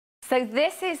So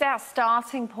this is our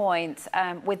starting point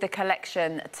with the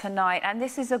collection tonight, and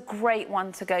this is a great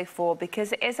one to go for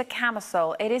because it is a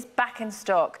camisole. It is back in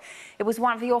stock. It was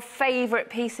one of your favourite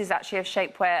pieces, actually, of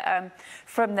shapewear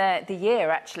from the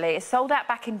year, actually. It sold out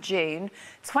back in June.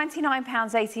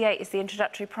 £29.88 is the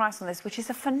introductory price on this, which is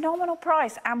a phenomenal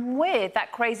price. And with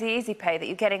that crazy easy pay that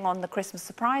you're getting on the Christmas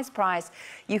surprise price,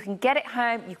 you can get it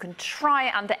home, you can try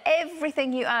it under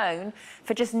everything you own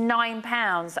for just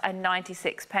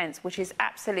 £9.96, which is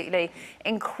absolutely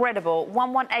incredible.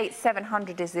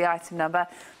 118700 is the item number.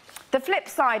 The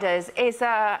Flipsiders is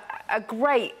a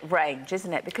great range,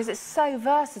 isn't it? Because it's so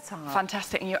versatile.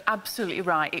 Fantastic, and you're absolutely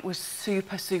right. It was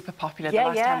super, super popular the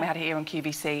last time we had it here on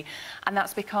QVC. And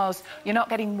that's because you're not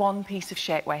getting one piece of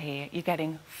shapewear here. You're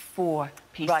getting 4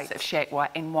 pieces of shapewear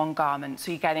in one garment.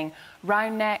 So you're getting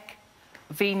round neck,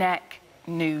 V-neck,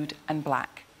 nude and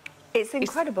black. It's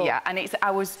incredible. And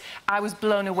I was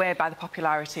blown away by the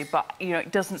popularity, but, you know,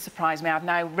 it doesn't surprise me. I've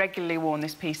now regularly worn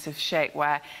this piece of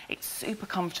shapewear. It's super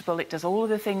comfortable. It does all of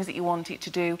the things that you want it to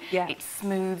do. It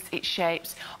smooths, it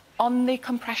shapes. On the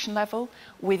compression level,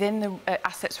 within the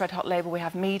Assets Red Hot label, we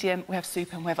have medium, we have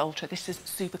super, and we have ultra. This is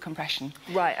super compression.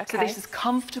 Right, OK. So this is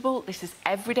comfortable, this is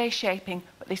everyday shaping,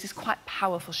 but this is quite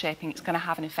powerful shaping. It's going to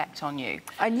have an effect on you.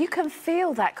 And you can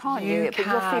feel that, can't you? But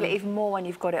you'll feel it even more when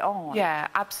you've got it on. Yeah,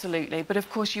 absolutely. But, of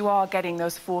course, you are getting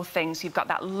those 4 things. You've got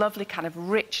that lovely kind of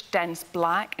rich, dense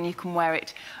black, and you can wear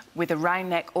it with a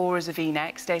round neck or as a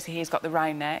V-neck. Stacey here's got the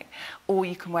round neck. Or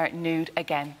you can wear it nude,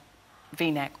 again.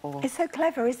 V-neck or... It's so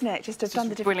clever, isn't it? Just to have done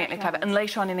the different brilliantly clever. And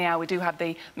later on in the hour, we do have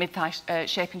the mid-thigh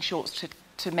shaping shorts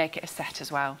to make it a set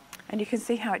as well. And you can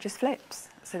see how it just flips,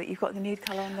 so that you've got the nude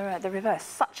colour on the reverse.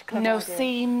 Such a clever No idea.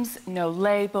 seams, no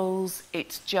labels.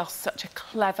 It's just such a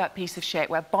clever piece of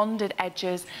shapewear. Bonded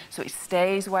edges, so it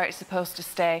stays where it's supposed to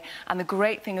stay. And the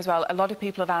great thing as well, a lot of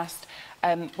people have asked,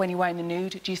 when you're wearing the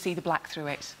nude, do you see the black through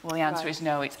it? Well, the answer is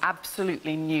no. It's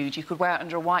absolutely nude. You could wear it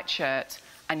under a white shirt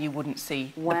and you wouldn't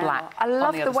see the black. I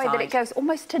love the way side. that it goes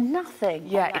almost to nothing.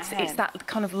 Yeah, it's that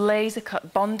kind of laser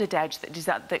cut bonded edge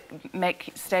that make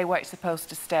it stay where it's supposed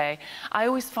to stay. I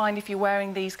always find if you're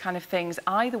wearing these kind of things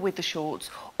either with the shorts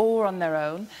or on their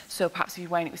own, so perhaps if you're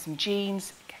wearing it with some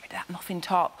jeans, get rid of that muffin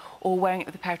top, or wearing it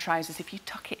with a pair of trousers, if you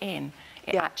tuck it in,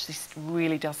 it actually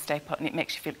really does stay put, and it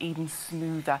makes you feel even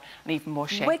smoother and even more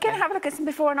shapely. We're going to have a look at some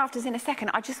before and afters in a second.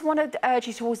 I just want to urge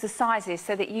you towards the sizes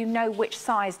so that you know which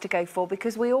size to go for,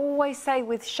 because we always say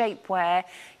with shapewear,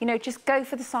 you know, just go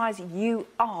for the size you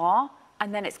are,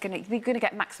 and then you're going to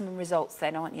get maximum results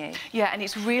then, aren't you? Yeah, and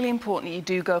it's really important that you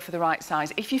do go for the right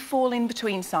size. If you fall in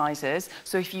between sizes,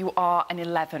 so if you are an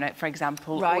 11, for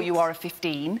example, or you are a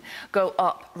 15, go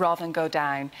up rather than go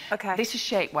down. OK. This is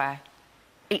shapewear.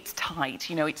 It's tight,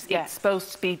 you know, it's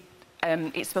supposed to be,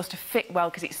 it's supposed to fit well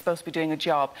because it's supposed to be doing a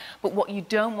job. But what you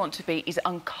don't want to be is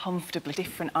uncomfortably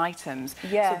different items.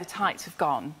 So the tights have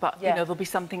gone, but, you know, there'll be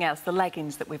something else, the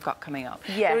leggings that we've got coming up.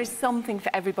 There is something for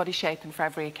everybody's shape and for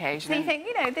every occasion. So you think,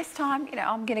 you know, this time, you know,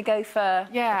 I'm going to go for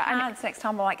the pants. Next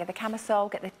time I might get the camisole,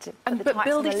 get the but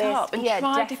build it up and try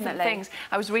definitely. different things.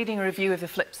 I was reading a review of the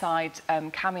Flipside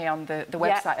cami on the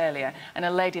website earlier, and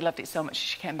a lady loved it so much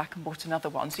she came back and bought another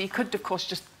one. So you could, of course,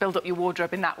 just build up your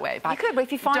wardrobe in that way. You could, but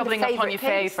if you find doubling up on your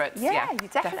favourites. Yeah, you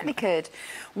definitely could.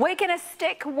 We're going to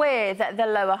stick with the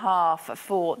lower half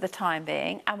for the time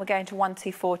being, and we're going to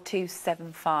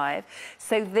 124275.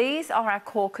 So these are our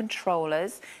core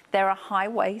controllers. They're a high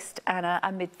waist and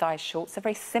a mid-thigh shorts. They're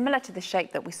very similar to the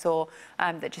shape that we saw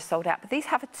that just sold out, but these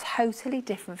have a totally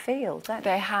different feel, don't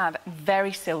they? They have.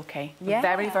 Very silky,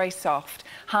 very, very soft.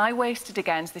 High-waisted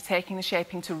again, so they're taking the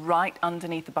shaping to right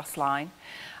underneath the bust line.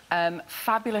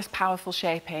 Fabulous, powerful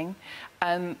shaping.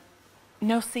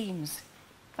 No seams.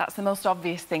 That's the most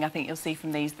obvious thing I think you'll see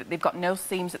from these, that they've got no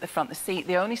seams at the front.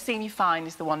 The only seam you find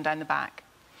is the one down the back.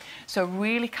 So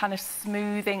really kind of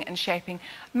smoothing and shaping.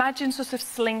 Imagine sort of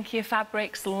slinkier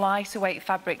fabrics, lighter weight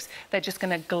fabrics. They're just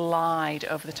going to glide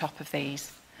over the top of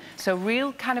these. So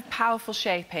real kind of powerful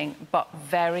shaping, but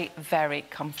very, very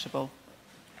comfortable.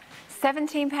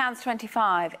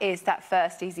 £17.25 is that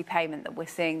first easy payment that we're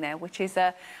seeing there, which is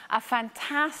a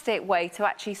fantastic way to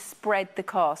actually spread the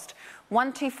cost.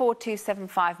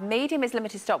 124275. Medium is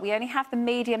limited stock. We only have the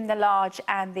medium, the large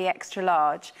and the extra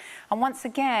large. And once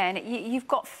again, you've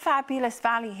got fabulous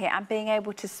value here and being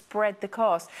able to spread the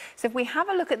cost. So if we have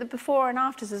a look at the before and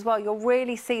afters as well, you'll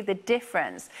really see the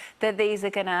difference that these are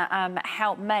going to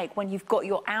help make when you've got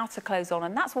your outer clothes on.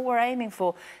 And that's what we're aiming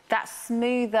for, that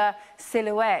smoother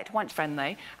silhouette. Once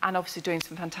friendly, and obviously doing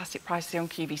some fantastic prices on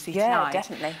QVC tonight. Yeah,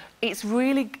 definitely. It's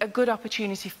really a good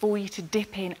opportunity for you to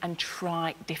dip in and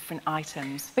try different items.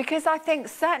 items. Because I think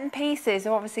certain pieces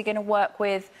are obviously going to work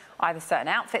with either certain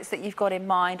outfits that you've got in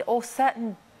mind or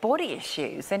certain body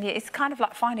issues, and it's kind of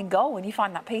like finding gold when you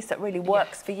find that piece that really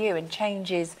works for you and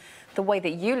changes the way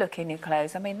that you look in your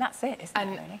clothes. I mean, that's it, isn't it,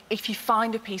 really? If you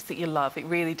find a piece that you love, it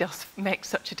really does make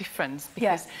such a difference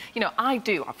because, you know, I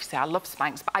love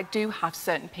SPANX, but I do have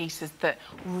certain pieces that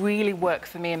really work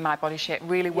for me in my body shape,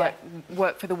 really work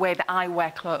for the way that I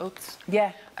wear clothes.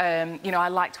 Yeah. You know, I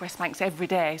like to wear SPANX every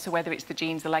day, so whether it's the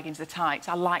jeans, the leggings, the tights,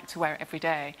 I like to wear it every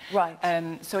day. Right.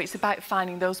 So it's about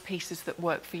finding those pieces that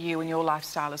work for you and your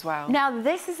lifestyle as well. Now,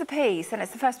 this is a piece, and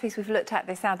it's the first piece we've looked at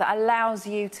this now, that allows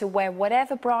you to wear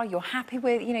whatever bra you're happy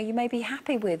with. You know, you may be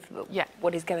happy with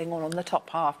what is going on the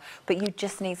top half, but you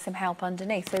just need some help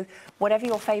underneath. So whatever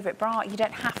your favourite bra, you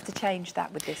don't have to change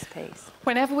that with this piece.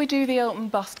 Whenever we do the open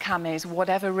bust camis,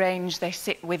 whatever range they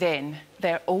sit within,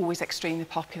 they're always extremely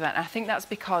popular. And I think that's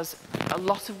because a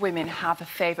lot of women have a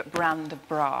favourite brand of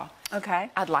bra.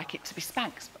 Okay. I'd like it to be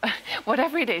SPANX.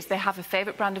 Whatever it is, they have a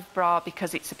favourite brand of bra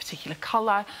because it's a particular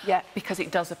colour, because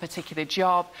it does a particular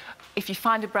job. If you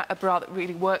find a bra that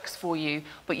really works for you,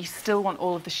 but you still want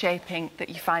all of the shaping that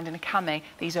you find in a cami,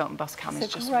 these open bust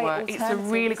camis just work. It's a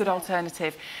really good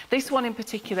alternative. This one in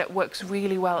particular works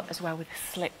really well as well with the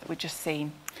slip that we've just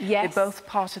seen. Yes. They're both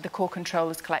part of the Core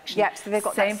Controllers collection. Yep, so they've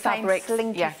got same that same fabrics,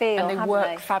 slinky feel, and they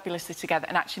work fabulously together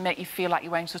and actually make you feel like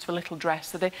you're wearing sort of a little dress.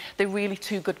 So they're really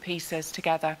two good pieces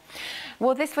together.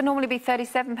 Well, this would normally be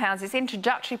 £37. It's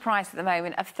introductory price at the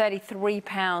moment of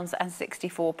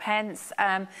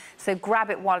 £33.64. So grab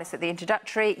it while it's at the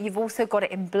introductory. You've also got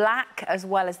it in black as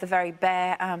well as the very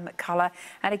bare colour.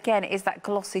 And again, it is that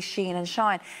glossy sheen and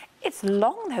shine. It's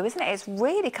long though, isn't it? It's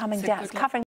really coming down. It's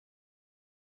covering